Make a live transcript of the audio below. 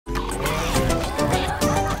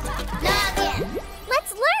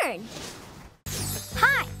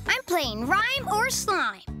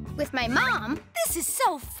slime with my mom. This is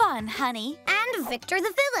so fun, honey. And Victor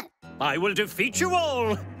the villain. I will defeat you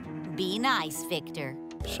all. Be nice, Victor.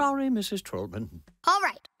 Sorry, Mrs. Trollman. All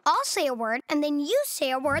right, I'll say a word, and then you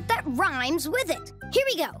say a word that rhymes with it. Here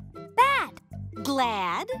we go. Bad.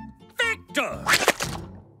 Glad. Victor!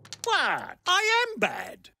 What? I am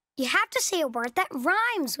bad. You have to say a word that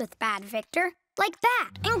rhymes with bad, Victor. Like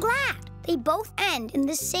bad and glad. They both end in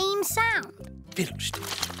the same sound.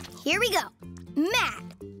 Fiddlesticks. Here we go.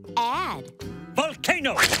 Mad. Add.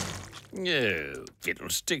 Volcano! No,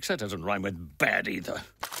 fiddlesticks. That doesn't rhyme with bad either.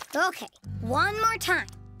 Okay, one more time.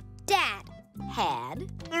 Dad. Had.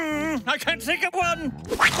 I can't think of one.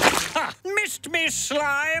 Ha! Missed me,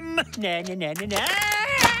 slime. Na na na na na.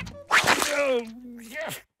 Oh,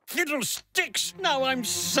 fiddlesticks. Now I'm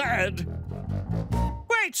sad.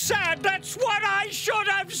 Wait, sad. That's what I should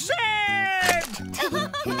have said.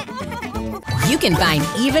 You can find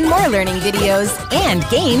even more learning videos and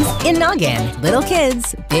games in Noggin. Little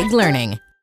kids, big learning.